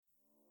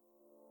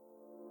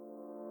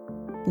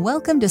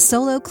Welcome to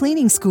Solo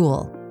Cleaning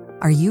School.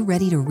 Are you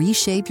ready to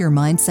reshape your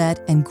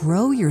mindset and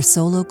grow your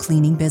solo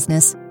cleaning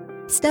business?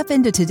 Step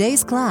into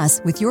today's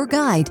class with your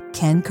guide,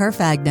 Ken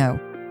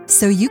Carfagno,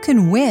 so you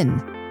can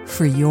win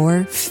for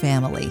your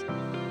family.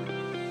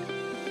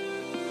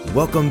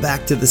 Welcome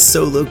back to the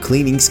Solo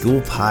Cleaning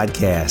School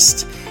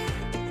podcast.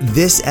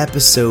 This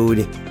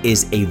episode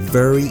is a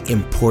very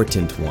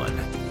important one.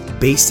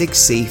 Basic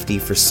safety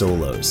for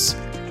solos.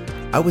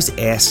 I was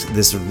asked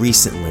this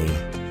recently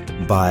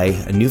by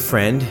a new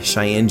friend,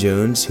 Cheyenne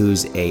Jones,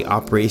 who's a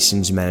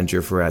operations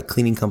manager for a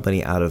cleaning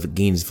company out of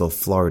Gainesville,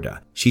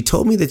 Florida. She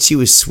told me that she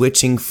was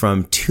switching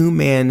from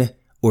two-man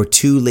or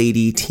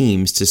two-lady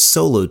teams to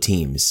solo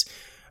teams.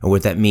 And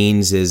what that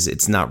means is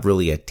it's not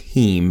really a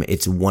team,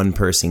 it's one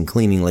person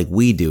cleaning like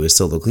we do as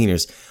solo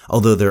cleaners,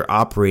 although they're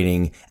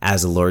operating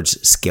as a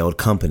large-scaled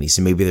company.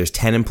 So maybe there's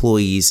 10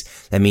 employees,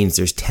 that means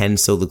there's 10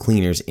 solo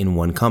cleaners in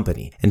one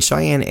company. And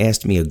Cheyenne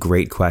asked me a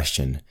great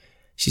question.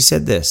 She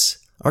said this: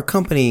 our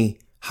company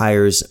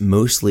hires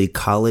mostly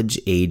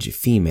college-age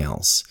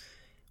females.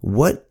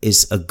 What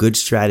is a good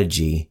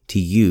strategy to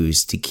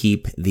use to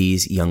keep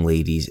these young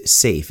ladies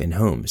safe in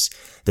homes?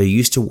 They're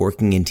used to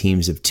working in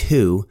teams of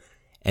two,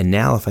 and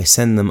now if I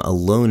send them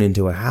alone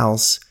into a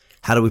house,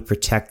 how do we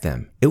protect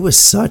them? It was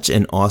such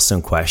an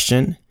awesome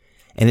question,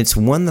 and it's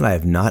one that I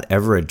have not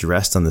ever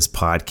addressed on this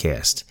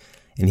podcast.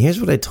 And here's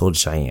what I told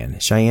Cheyenne.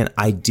 Cheyenne,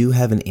 I do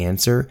have an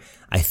answer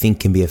I think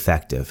can be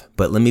effective,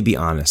 but let me be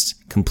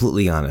honest,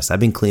 completely honest. I've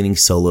been cleaning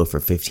solo for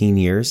 15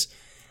 years,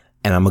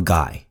 and I'm a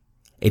guy.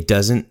 It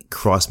doesn't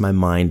cross my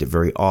mind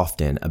very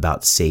often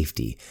about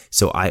safety,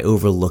 so I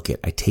overlook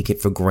it. I take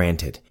it for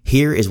granted.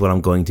 Here is what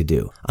I'm going to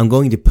do. I'm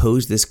going to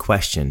pose this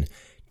question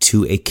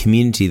to a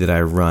community that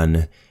I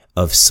run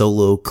of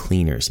solo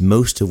cleaners,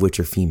 most of which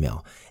are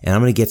female, and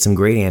I'm going to get some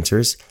great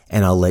answers,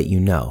 and I'll let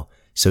you know.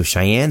 So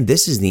Cheyenne,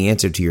 this is the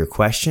answer to your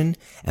question,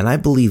 and I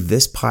believe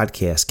this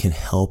podcast can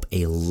help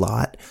a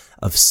lot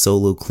of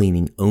solo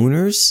cleaning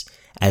owners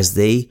as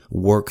they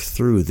work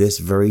through this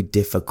very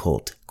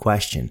difficult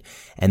question.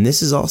 And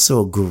this is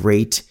also a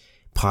great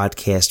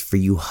podcast for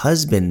you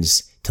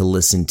husbands to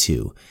listen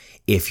to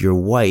if your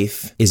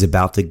wife is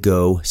about to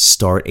go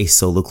start a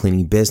solo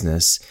cleaning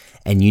business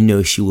and you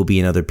know she will be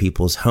in other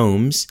people's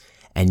homes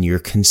and you're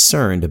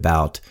concerned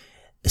about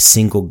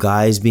single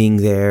guys being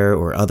there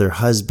or other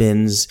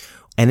husbands.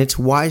 And it's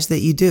wise that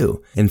you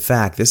do. In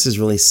fact, this is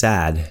really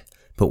sad,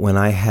 but when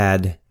I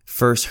had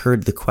first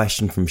heard the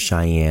question from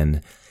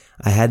Cheyenne,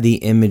 I had the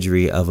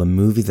imagery of a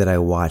movie that I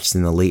watched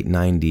in the late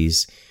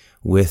 90s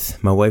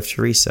with my wife,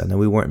 Teresa. Now,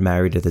 we weren't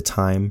married at the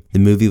time. The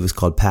movie was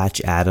called Patch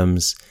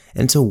Adams,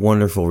 and it's a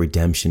wonderful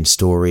redemption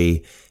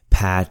story.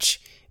 Patch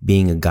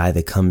being a guy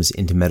that comes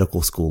into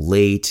medical school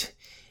late,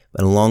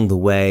 but along the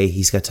way,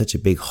 he's got such a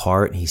big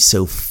heart, and he's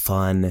so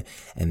fun,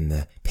 and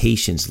the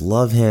patients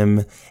love him,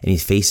 and he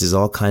faces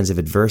all kinds of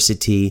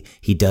adversity.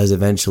 He does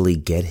eventually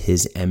get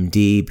his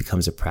MD,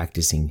 becomes a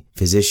practicing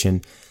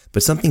physician,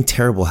 but something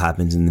terrible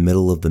happens in the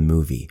middle of the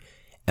movie,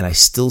 and I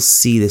still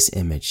see this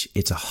image.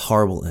 It's a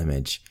horrible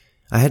image.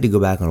 I had to go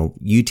back on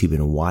YouTube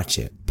and watch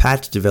it.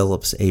 Patch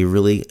develops a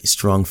really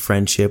strong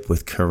friendship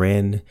with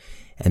Corinne,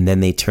 and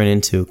then they turn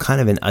into kind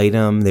of an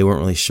item. They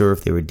weren't really sure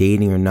if they were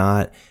dating or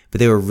not, but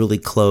they were really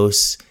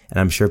close, and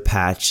I'm sure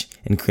Patch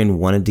and Corinne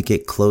wanted to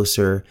get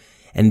closer.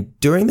 And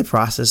during the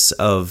process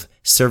of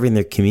serving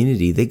their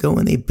community, they go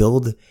and they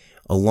build,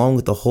 along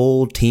with the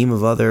whole team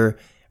of other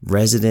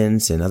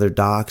residents and other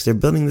docs, they're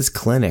building this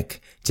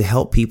clinic to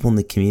help people in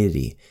the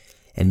community.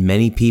 And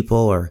many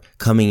people are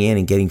coming in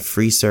and getting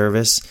free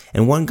service.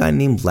 And one guy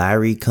named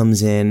Larry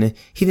comes in.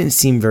 He didn't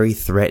seem very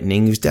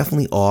threatening. He was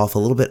definitely off, a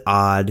little bit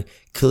odd,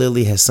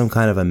 clearly has some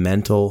kind of a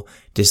mental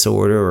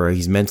disorder or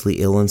he's mentally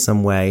ill in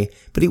some way.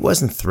 But he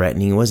wasn't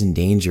threatening. He wasn't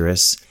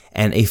dangerous.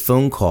 And a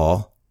phone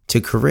call to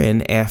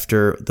Corinne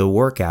after the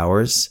work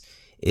hours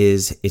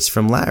it's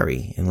from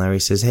Larry. And Larry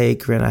says, "Hey,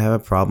 Corinne, I have a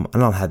problem." I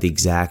don't have the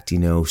exact,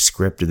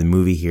 script of the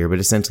movie here, but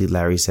essentially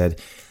Larry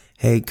said,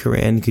 "Hey,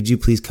 Corinne, could you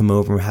please come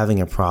over? We're having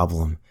a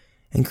problem."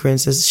 And Corinne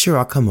says, "Sure,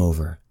 I'll come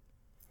over."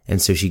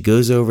 And so she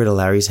goes over to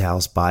Larry's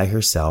house by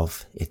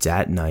herself. It's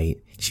at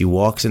night. She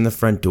walks in the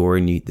front door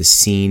and the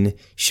scene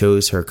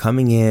shows her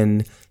coming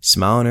in,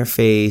 smile on her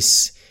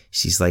face.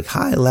 She's like,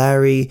 "Hi,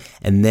 Larry."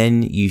 And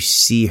then you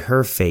see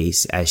her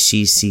face as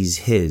she sees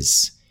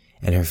his.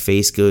 And her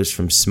face goes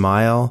from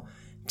smile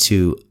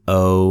to,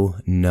 "Oh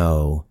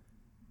no."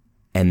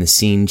 And the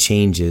scene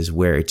changes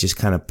where it just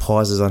kind of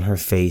pauses on her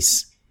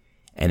face.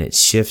 And it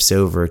shifts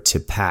over to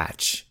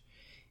Patch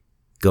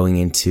going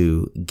in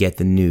to get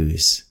the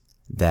news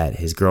that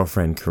his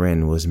girlfriend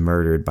Corinne was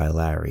murdered by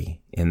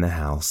Larry in the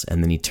house,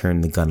 and then he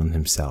turned the gun on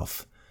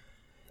himself.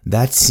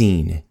 That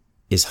scene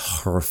is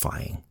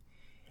horrifying,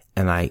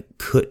 and I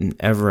couldn't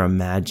ever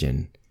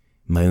imagine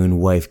my own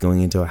wife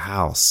going into a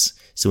house.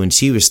 So when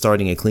she was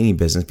starting a cleaning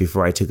business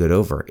before I took it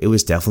over, it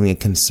was definitely a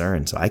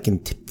concern. So I can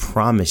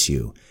promise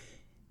you,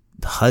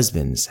 the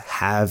husbands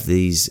have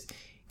these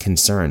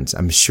concerns.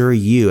 I'm sure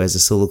you, as a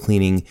solo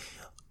cleaning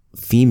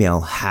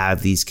female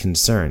have these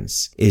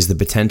concerns? Is the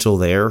potential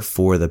there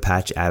for the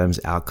Patch Adams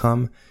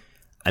outcome?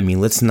 I mean,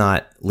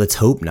 let's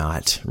hope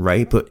not,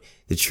 right? But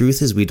the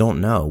truth is we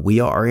don't know. We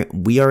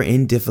are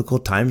in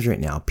difficult times right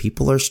now.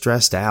 People are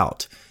stressed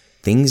out.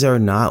 Things are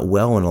not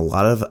well in a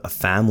lot of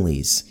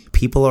families.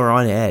 People are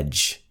on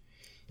edge.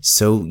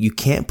 So you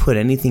can't put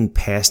anything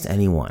past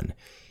anyone.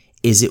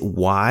 Is it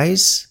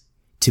wise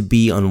to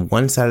be on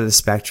one side of the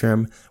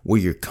spectrum where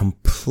you're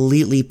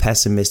completely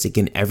pessimistic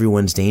and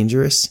everyone's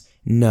dangerous?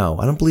 No,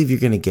 I don't believe you're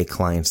going to get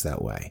clients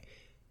that way.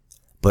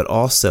 But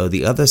also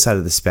the other side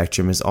of the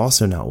spectrum is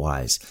also not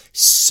wise.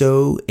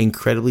 So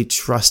incredibly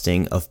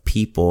trusting of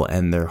people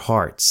and their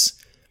hearts.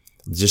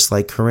 Just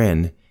like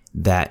Corinne,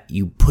 that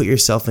you put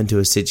yourself into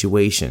a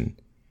situation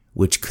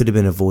which could have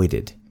been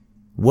avoided.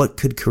 What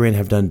could Corinne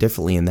have done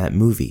differently in that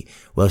movie?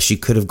 Well, she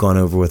could have gone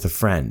over with a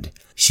friend.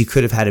 She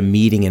could have had a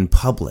meeting in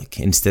public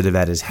instead of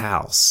at his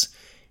house.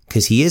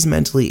 Because he is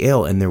mentally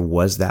ill and there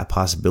was that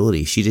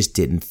possibility. She just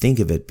didn't think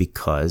of it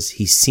because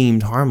he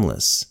seemed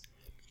harmless.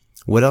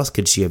 What else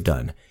could she have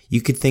done?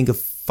 You could think of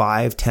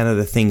 5, 10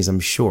 other things,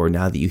 I'm sure,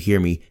 now that you hear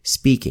me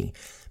speaking.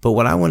 But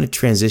what I want to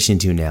transition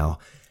to now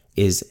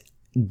is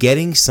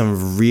getting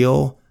some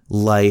real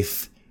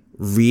life,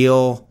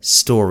 real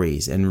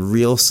stories and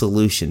real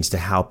solutions to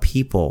how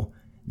people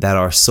that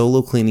are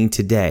solo cleaning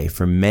today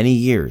for many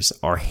years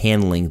are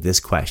handling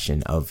this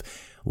question of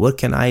what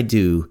can I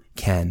do,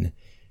 Ken,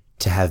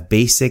 to have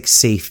basic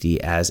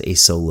safety as a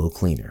solo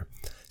cleaner.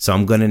 So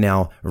I'm going to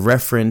now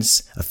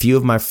reference a few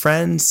of my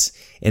friends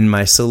in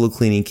my solo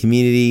cleaning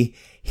community.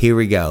 Here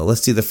we go.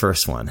 Let's do the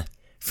first one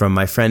from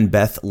my friend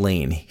Beth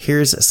Lane.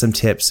 Here's some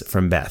tips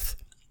from Beth.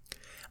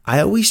 I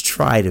always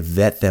try to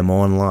vet them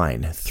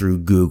online through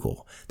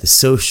Google, the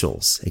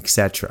socials,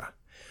 etc.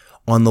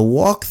 On the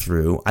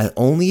walkthrough, I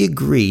only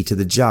agree to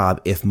the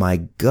job if my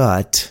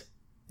gut,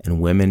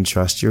 and women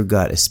trust your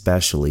gut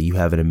especially, you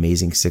have an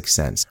amazing sixth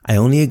sense. I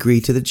only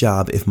agree to the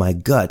job if my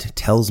gut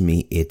tells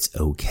me it's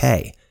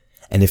okay.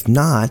 And if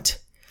not,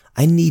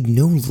 I need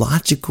no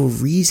logical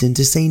reason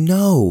to say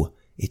no.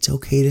 It's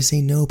okay to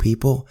say no,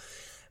 people.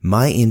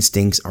 My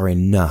instincts are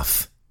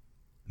enough.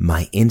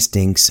 My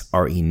instincts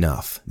are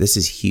enough. This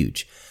is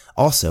huge.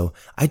 Also,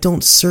 I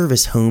don't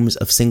service homes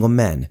of single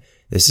men.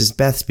 This is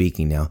Beth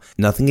speaking now.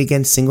 Nothing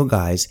against single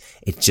guys.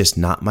 It's just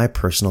not my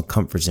personal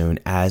comfort zone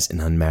as an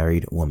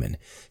unmarried woman.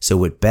 So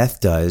what Beth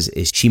does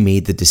is she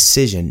made the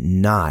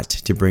decision not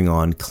to bring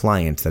on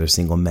clients that are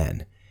single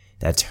men.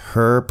 That's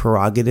her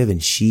prerogative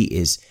and she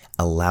is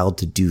allowed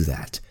to do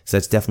that. So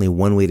that's definitely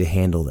one way to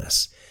handle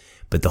this.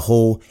 But the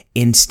whole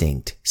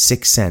instinct,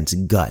 sixth sense,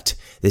 gut,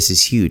 this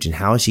is huge. And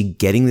how is she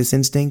getting this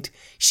instinct?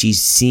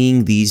 She's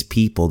seeing these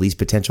people, these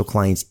potential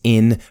clients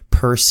in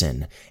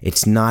person.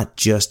 It's not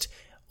just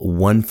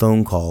one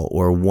phone call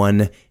or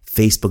one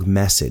Facebook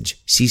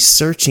message. She's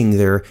searching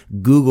their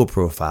Google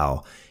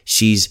profile.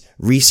 She's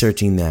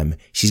researching them.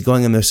 She's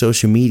going on their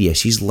social media.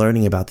 She's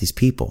learning about these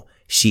people.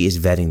 She is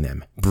vetting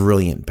them.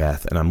 Brilliant,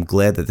 Beth. And I'm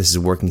glad that this is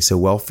working so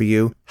well for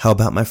you. How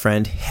about my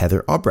friend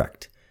Heather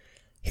Albrecht?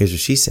 Here's what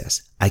she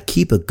says. I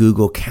keep a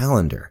Google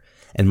Calendar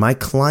and my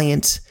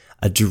clients'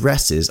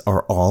 addresses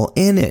are all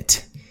in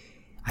it.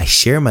 I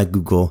share my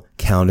Google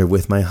Calendar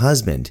with my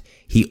husband.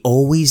 He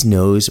always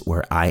knows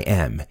where I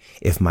am.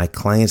 If my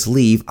clients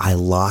leave, I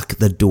lock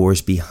the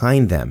doors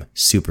behind them.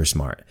 Super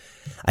smart.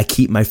 I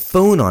keep my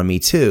phone on me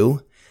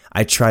too.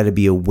 I try to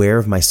be aware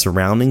of my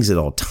surroundings at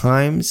all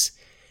times.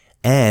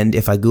 And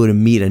if I go to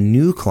meet a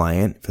new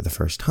client for the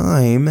first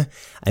time,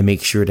 I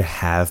make sure to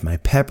have my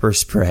pepper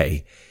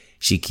spray.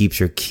 She keeps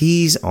her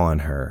keys on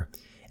her.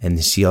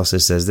 And she also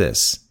says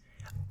this,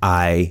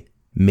 I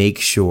make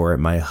sure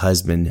my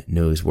husband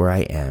knows where I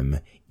am,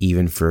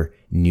 even for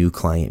new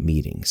client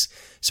meetings.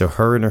 So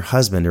her and her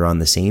husband are on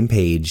the same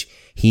page.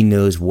 He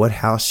knows what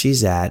house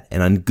she's at.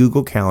 And on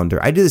Google Calendar,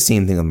 I do the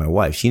same thing with my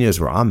wife. She knows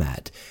where I'm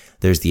at.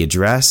 There's the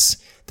address,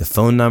 the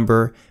phone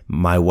number.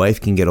 My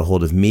wife can get a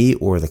hold of me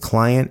or the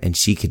client, and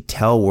she could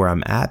tell where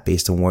I'm at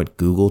based on what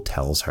Google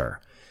tells her.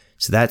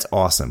 So that's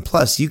awesome.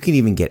 Plus, you can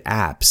even get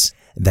apps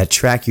that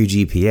track your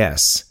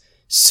GPS.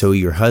 So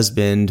your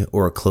husband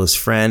or a close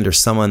friend or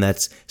someone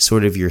that's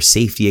sort of your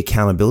safety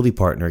accountability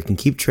partner can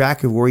keep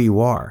track of where you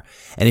are.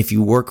 And if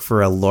you work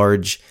for a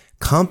large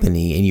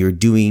company and you're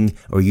doing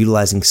or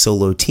utilizing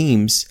solo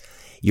teams,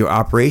 your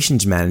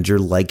operations manager,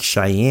 like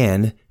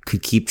Cheyenne,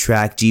 could keep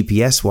track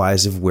GPS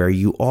wise of where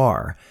you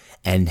are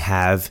and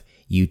have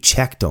you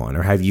checked on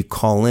or have you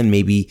call in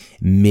maybe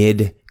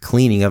mid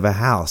cleaning of a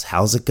house.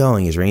 How's it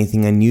going? Is there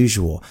anything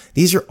unusual?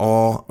 These are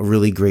all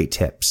really great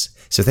tips.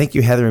 So thank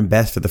you, Heather and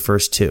Beth, for the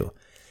first two.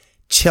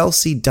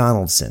 Chelsea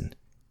Donaldson.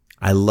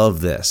 I love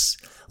this.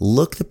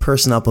 Look the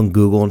person up on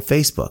Google and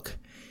Facebook.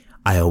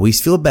 I always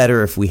feel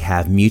better if we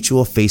have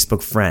mutual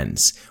Facebook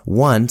friends.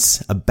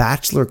 Once, a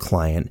Bachelor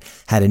client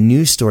had a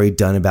news story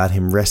done about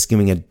him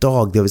rescuing a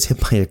dog that was hit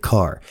by a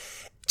car.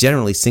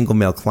 Generally, single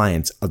male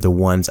clients are the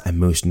ones I'm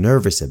most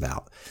nervous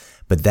about.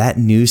 But that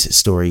news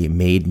story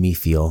made me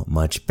feel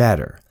much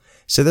better.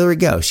 So there we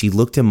go. She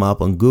looked him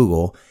up on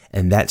Google,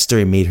 and that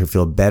story made her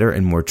feel better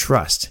and more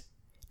trust.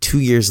 2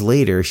 years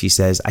later, she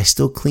says, I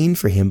still clean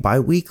for him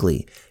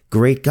bi-weekly.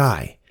 Great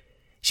guy.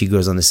 She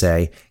goes on to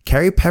say,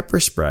 carry pepper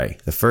spray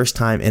the first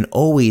time and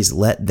always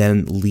let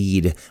them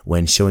lead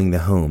when showing the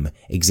home.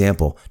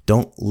 Example,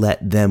 don't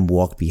let them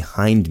walk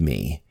behind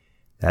me.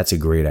 That's a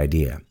great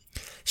idea.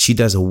 She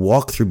does a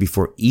walkthrough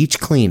before each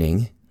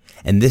cleaning,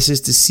 and this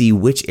is to see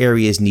which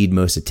areas need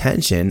most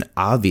attention,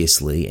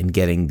 obviously, in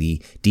getting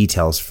the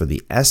details for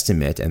the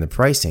estimate and the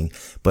pricing,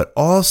 but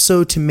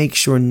also to make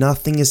sure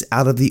nothing is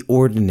out of the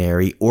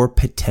ordinary or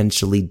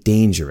potentially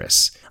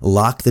dangerous.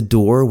 Lock the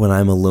door when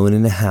I'm alone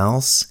in the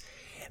house.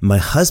 My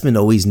husband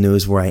always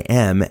knows where I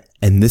am,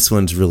 and this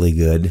one's really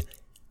good.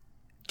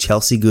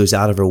 Chelsea goes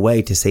out of her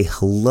way to say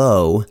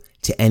hello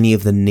to any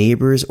of the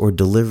neighbors or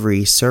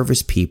delivery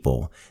service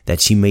people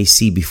that she may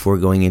see before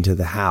going into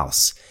the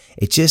house.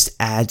 It just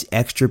adds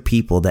extra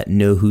people that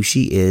know who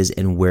she is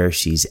and where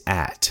she's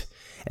at.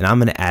 And I'm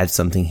going to add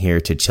something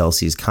here to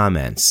Chelsea's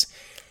comments.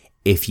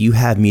 If you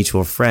have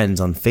mutual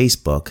friends on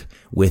Facebook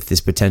with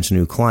this potential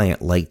new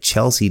client, like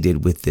Chelsea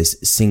did with this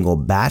single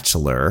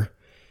bachelor,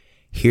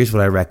 here's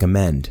what I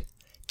recommend.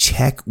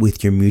 Check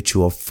with your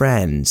mutual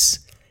friends.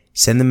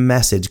 Send them a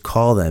message,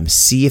 call them,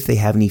 see if they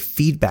have any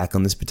feedback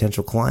on this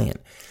potential client.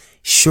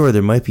 Sure,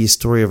 there might be a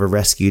story of a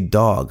rescued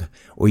dog,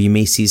 or you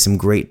may see some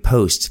great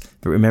posts,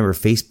 but remember,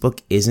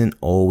 Facebook isn't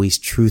always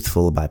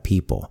truthful about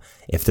people.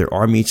 If there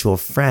are mutual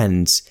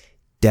friends,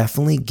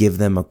 definitely give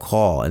them a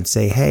call and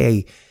say,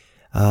 hey,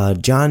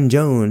 John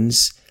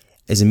Jones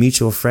is a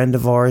mutual friend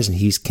of ours, and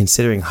he's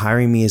considering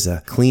hiring me as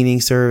a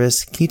cleaning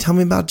service. Can you tell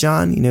me about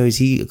John? Is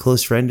he a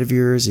close friend of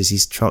yours? Is he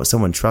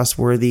someone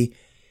trustworthy?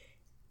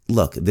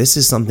 Look, this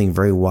is something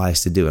very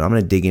wise to do, and I'm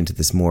going to dig into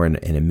this more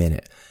in a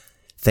minute.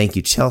 Thank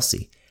you,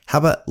 Chelsea. How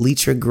about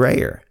Leitra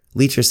Grayer?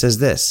 Leitra says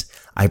this,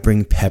 I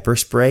bring pepper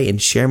spray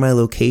and share my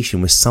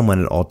location with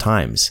someone at all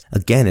times.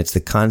 Again, it's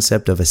the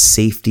concept of a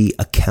safety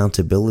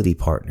accountability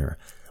partner,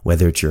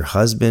 whether it's your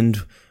husband,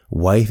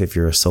 wife, if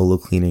you're a solo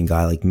cleaning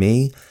guy like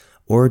me,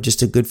 or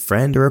just a good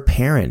friend or a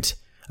parent,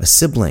 a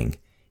sibling.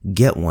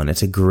 Get one.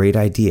 It's a great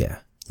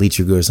idea.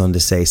 Leitra goes on to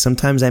say,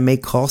 sometimes I may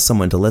call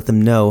someone to let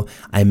them know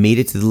I made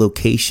it to the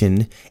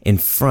location in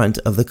front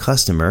of the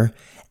customer,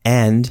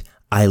 and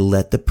I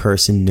let the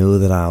person know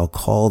that I'll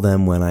call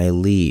them when I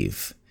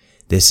leave.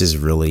 This is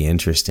really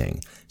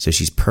interesting. So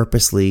she's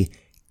purposely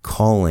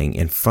calling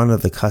in front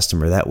of the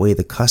customer. That way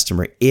the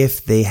customer,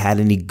 if they had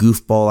any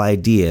goofball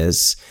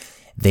ideas,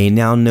 they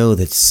now know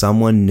that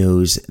someone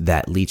knows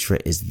that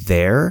Leitra is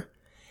there,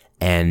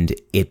 and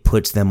it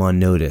puts them on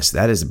notice.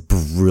 That is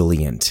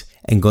brilliant.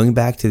 And going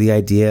back to the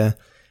idea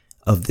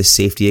of the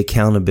safety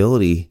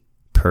accountability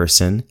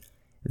person,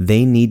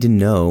 they need to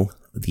know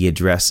the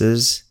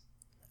addresses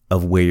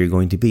of where you're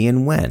going to be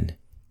and when.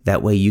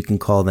 That way you can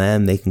call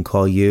them, they can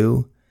call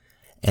you,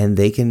 and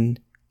they can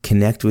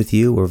connect with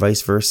you or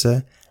vice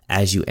versa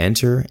as you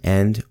enter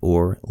and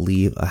or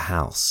leave a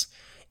house.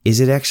 Is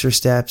it extra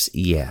steps?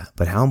 Yeah.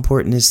 But how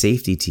important is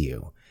safety to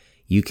you?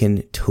 You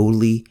can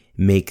totally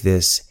make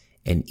this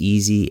an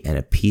easy and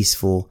a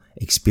peaceful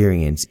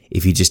experience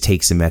if you just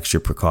take some extra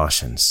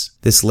precautions.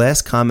 This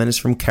last comment is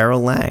from Carol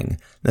Lang.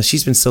 Now,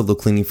 she's been solo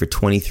cleaning for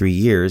 23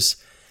 years,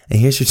 and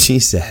here's what she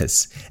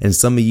says, and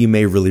some of you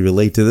may really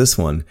relate to this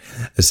one.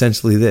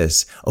 Essentially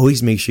this,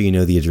 always make sure you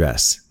know the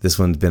address. This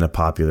one's been a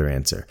popular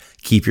answer.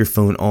 Keep your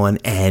phone on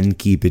and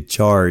keep it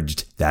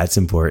charged. That's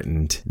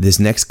important. This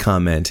next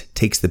comment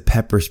takes the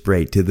pepper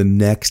spray to the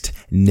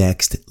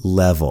next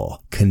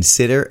level.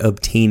 Consider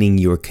obtaining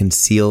your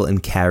conceal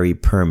and carry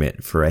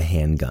permit for a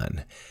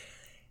handgun.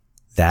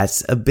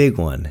 That's a big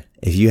one.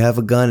 If you have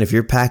a gun, if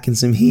you're packing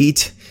some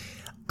heat,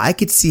 I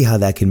could see how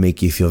that can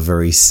make you feel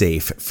very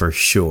safe for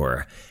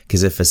sure.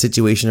 Because if a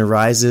situation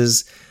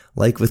arises,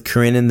 like with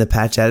Corinne in the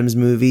Patch Adams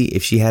movie,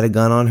 if she had a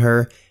gun on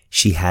her,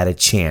 she had a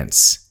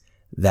chance.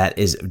 That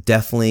is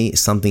definitely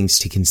something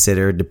to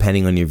consider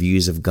depending on your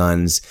views of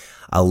guns.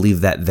 I'll leave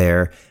that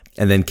there.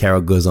 And then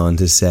Carol goes on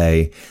to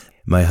say,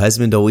 my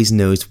husband always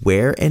knows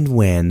where and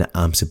when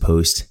I'm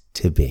supposed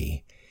to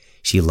be.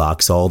 She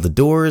locks all the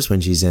doors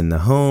when she's in the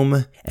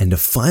home. And a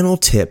final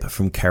tip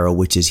from Carol,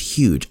 which is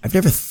huge. I've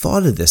never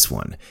thought of this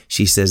one.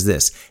 She says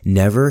this,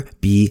 never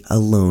be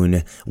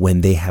alone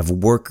when they have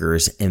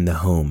workers in the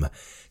home.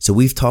 So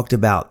we've talked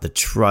about the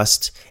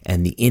trust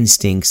and the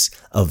instincts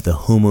of the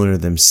homeowner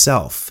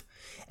themselves.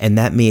 And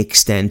that may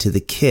extend to the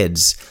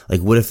kids.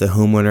 Like, what if the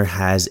homeowner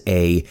has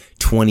a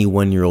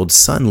 21-year-old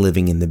son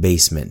living in the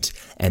basement,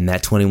 and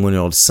that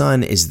 21-year-old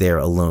son is there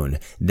alone?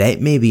 That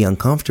may be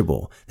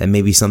uncomfortable. That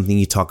may be something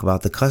you talk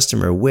about the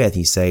customer with.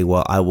 You say,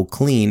 well, I will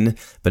clean,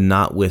 but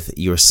not with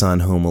your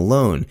son home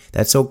alone.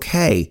 That's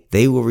okay.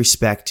 They will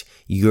respect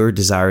your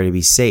desire to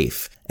be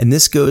safe. And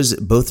this goes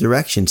both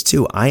directions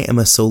too. I am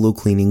a solo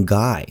cleaning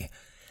guy.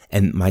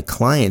 And my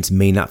clients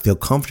may not feel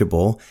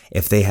comfortable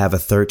if they have a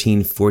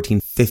 13, 14,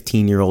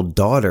 15-year-old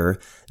daughter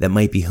that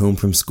might be home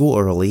from school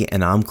early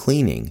and I'm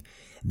cleaning.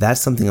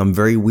 That's something I'm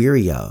very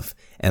weary of.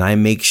 And I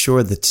make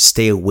sure that to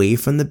stay away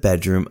from the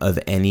bedroom of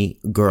any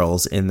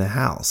girls in the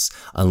house,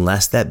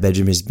 unless that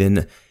bedroom has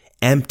been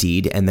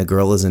emptied and the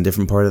girl is in a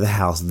different part of the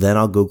house, then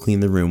I'll go clean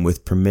the room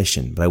with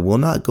permission. But I will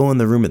not go in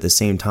the room at the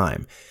same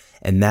time.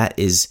 And that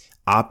is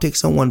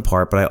optics on one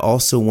part, but I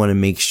also want to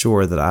make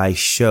sure that I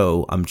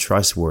show I'm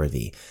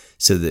trustworthy.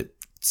 So that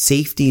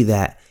safety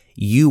that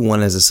you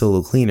want as a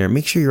solo cleaner,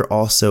 make sure you're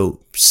also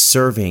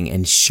serving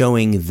and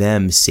showing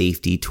them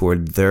safety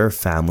toward their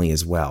family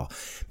as well.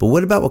 But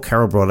what about what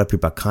Carol brought up here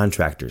about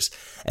contractors?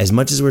 As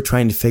much as we're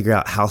trying to figure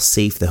out how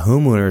safe the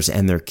homeowners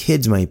and their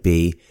kids might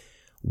be,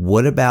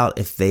 what about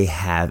if they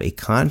have a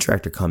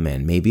contractor come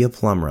in, maybe a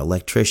plumber,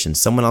 electrician,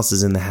 someone else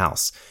is in the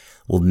house?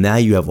 Well, now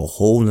you have a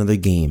whole nother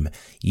game.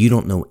 You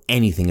don't know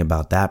anything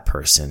about that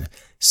person.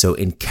 So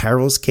in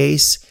Carol's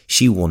case,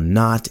 she will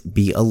not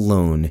be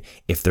alone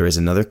if there is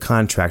another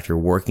contractor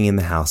working in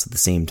the house at the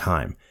same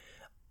time.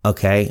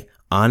 Okay,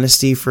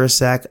 honesty for a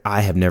sec,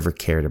 I have never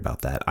cared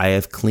about that. I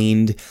have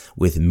cleaned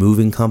with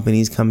moving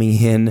companies coming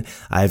in.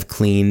 I've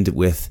cleaned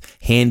with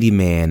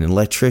handyman and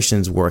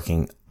electricians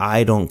working.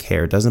 I don't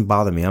care. It doesn't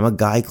bother me. I'm a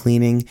guy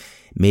cleaning.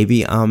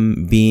 Maybe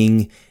I'm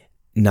being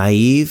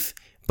naive,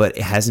 but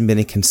it hasn't been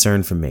a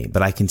concern for me.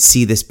 But I can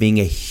see this being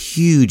a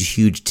huge,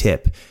 huge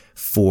tip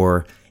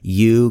for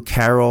you,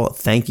 Carol.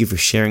 Thank you for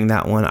sharing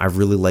that one. I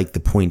really like the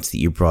points that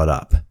you brought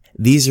up.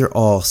 These are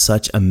all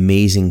such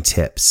amazing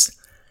tips.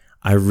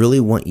 I really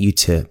want you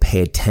to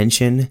pay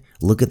attention,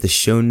 look at the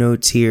show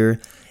notes here,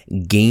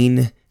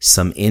 gain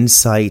some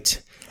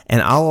insight,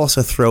 and I'll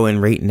also throw in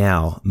right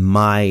now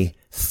my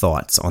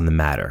thoughts on the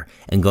matter.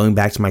 And going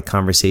back to my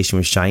conversation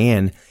with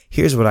Cheyenne,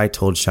 here's what I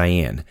told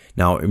Cheyenne.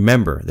 Now,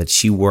 remember that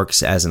she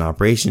works as an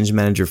operations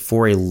manager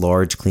for a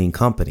large cleaning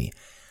company.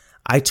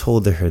 I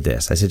told her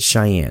this. I said,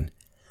 Cheyenne,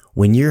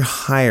 when you're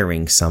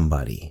hiring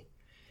somebody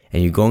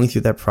and you're going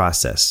through that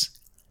process,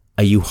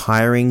 are you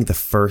hiring the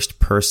first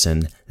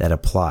person that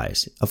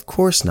applies? Of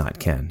course not,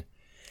 Ken.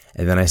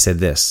 And then I said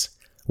this,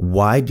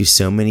 why do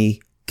so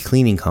many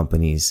cleaning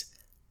companies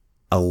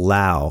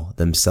allow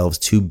themselves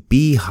to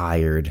be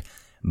hired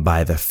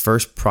by the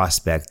first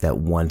prospect that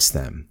wants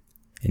them?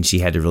 And she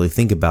had to really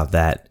think about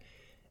that.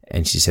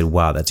 And she said,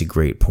 wow, that's a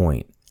great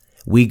point.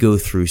 We go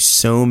through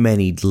so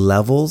many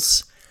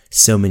levels,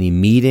 so many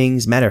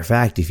meetings. Matter of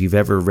fact, if you've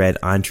ever read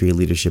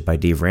EntreLeadership by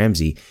Dave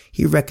Ramsey,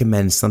 he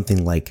recommends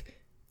something like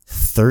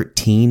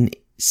 13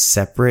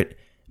 separate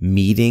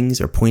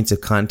meetings or points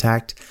of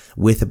contact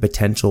with a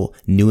potential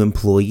new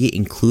employee,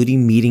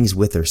 including meetings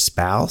with their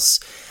spouse,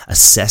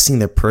 assessing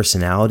their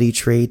personality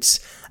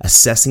traits,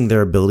 assessing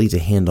their ability to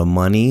handle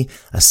money,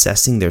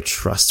 assessing their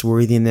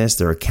trustworthiness,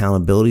 their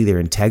accountability, their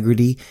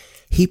integrity.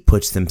 He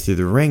puts them through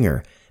the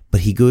ringer.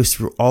 But he goes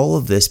through all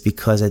of this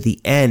because at the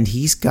end,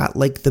 he's got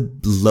like the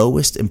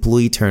lowest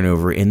employee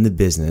turnover in the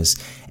business,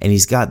 and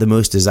he's got the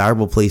most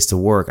desirable place to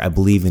work, I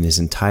believe, in his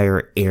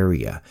entire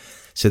area.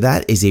 So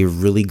that is a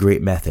really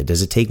great method.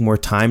 Does it take more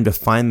time to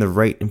find the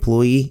right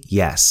employee?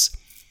 Yes.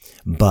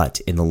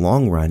 But in the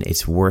long run,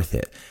 it's worth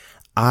it.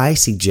 I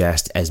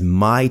suggest as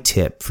my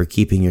tip for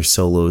keeping your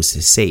solos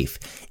safe,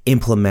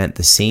 implement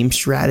the same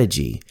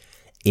strategy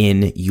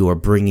in your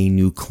bringing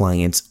new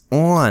clients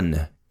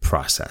on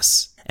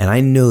process. And I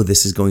know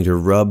this is going to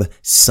rub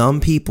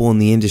some people in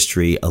the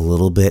industry a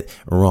little bit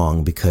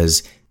wrong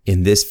because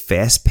in this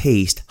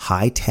fast-paced,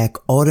 high-tech,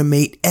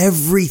 automate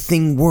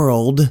everything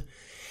world,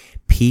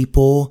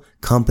 people,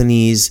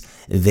 companies,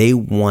 they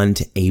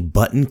want a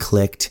button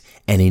clicked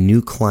and a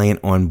new client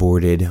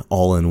onboarded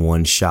all in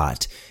one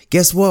shot.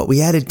 Guess what?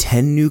 We added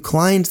 10 new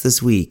clients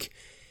this week.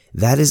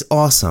 That is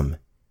awesome.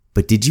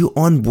 But did you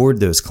onboard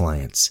those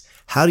clients?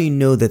 How do you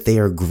know that they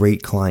are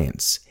great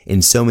clients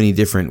in so many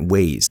different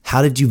ways?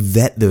 How did you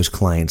vet those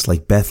clients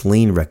like Beth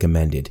Lane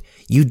recommended?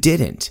 You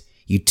didn't.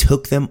 You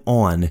took them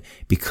on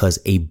because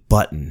a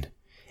button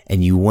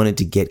and you wanted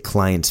to get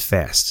clients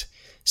fast.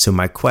 So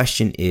my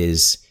question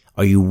is,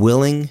 are you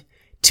willing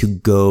to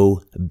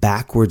go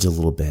backwards a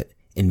little bit,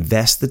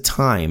 invest the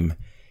time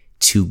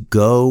to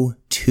go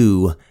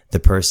to the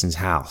person's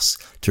house,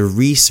 to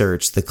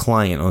research the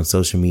client on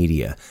social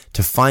media,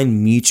 to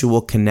find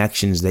mutual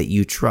connections that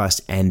you trust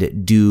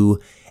and do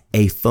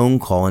a phone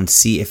call and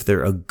see if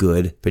they're a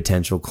good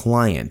potential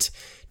client,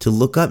 to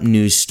look up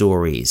news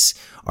stories?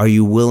 Are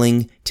you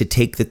willing to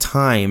take the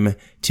time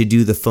to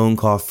do the phone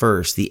call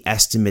first, the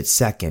estimate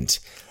second,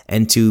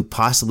 and to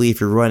possibly, if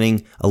you're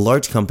running a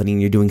large company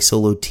and you're doing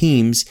solo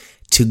teams,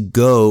 to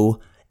go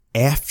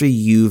after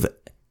you've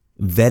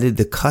vetted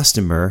the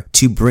customer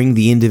to bring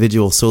the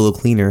individual solo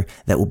cleaner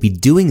that will be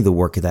doing the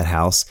work at that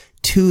house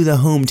to the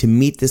home to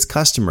meet this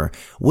customer?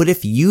 What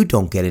if you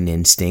don't get an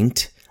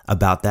instinct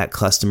about that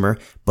customer,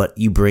 but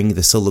you bring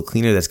the solo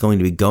cleaner that's going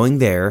to be going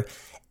there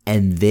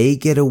and they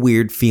get a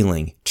weird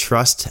feeling?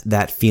 Trust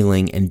that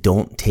feeling and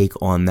don't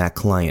take on that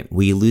client.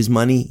 Will you lose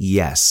money?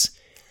 Yes,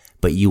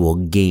 but you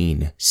will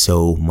gain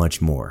so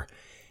much more.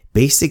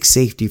 Basic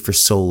safety for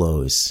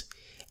solos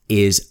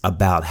is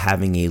about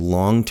having a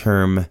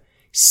long-term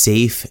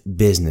safe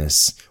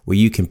business where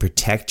you can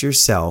protect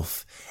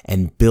yourself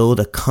and build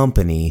a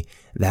company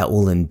that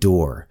will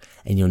endure.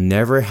 And you'll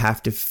never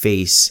have to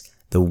face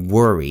the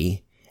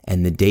worry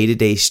and the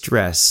day-to-day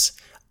stress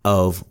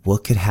of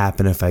what could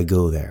happen if I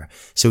go there.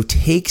 So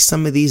take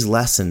some of these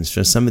lessons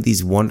from some of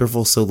these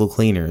wonderful solo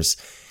cleaners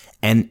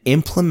and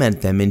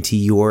implement them into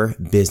your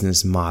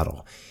business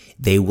model.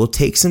 They will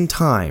take some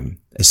time,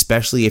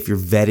 especially if you're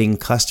vetting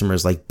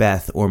customers like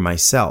Beth or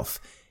myself.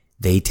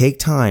 They take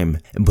time,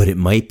 but it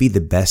might be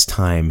the best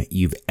time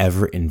you've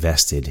ever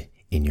invested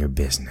in your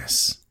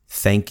business.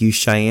 Thank you,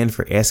 Cheyenne,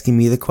 for asking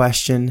me the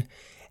question.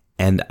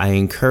 And I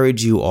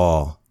encourage you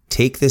all,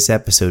 take this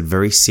episode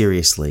very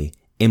seriously.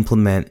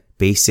 Implement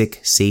basic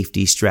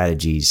safety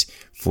strategies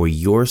for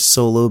your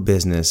solo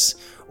business,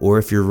 or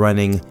if you're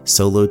running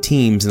solo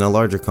teams in a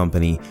larger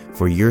company,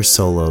 for your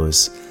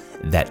solos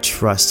that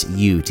trust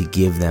you to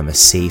give them a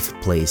safe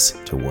place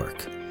to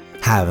work.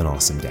 Have an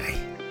awesome day.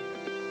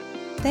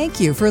 Thank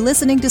you for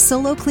listening to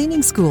Solo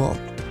Cleaning School.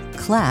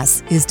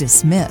 Class is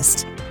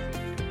dismissed.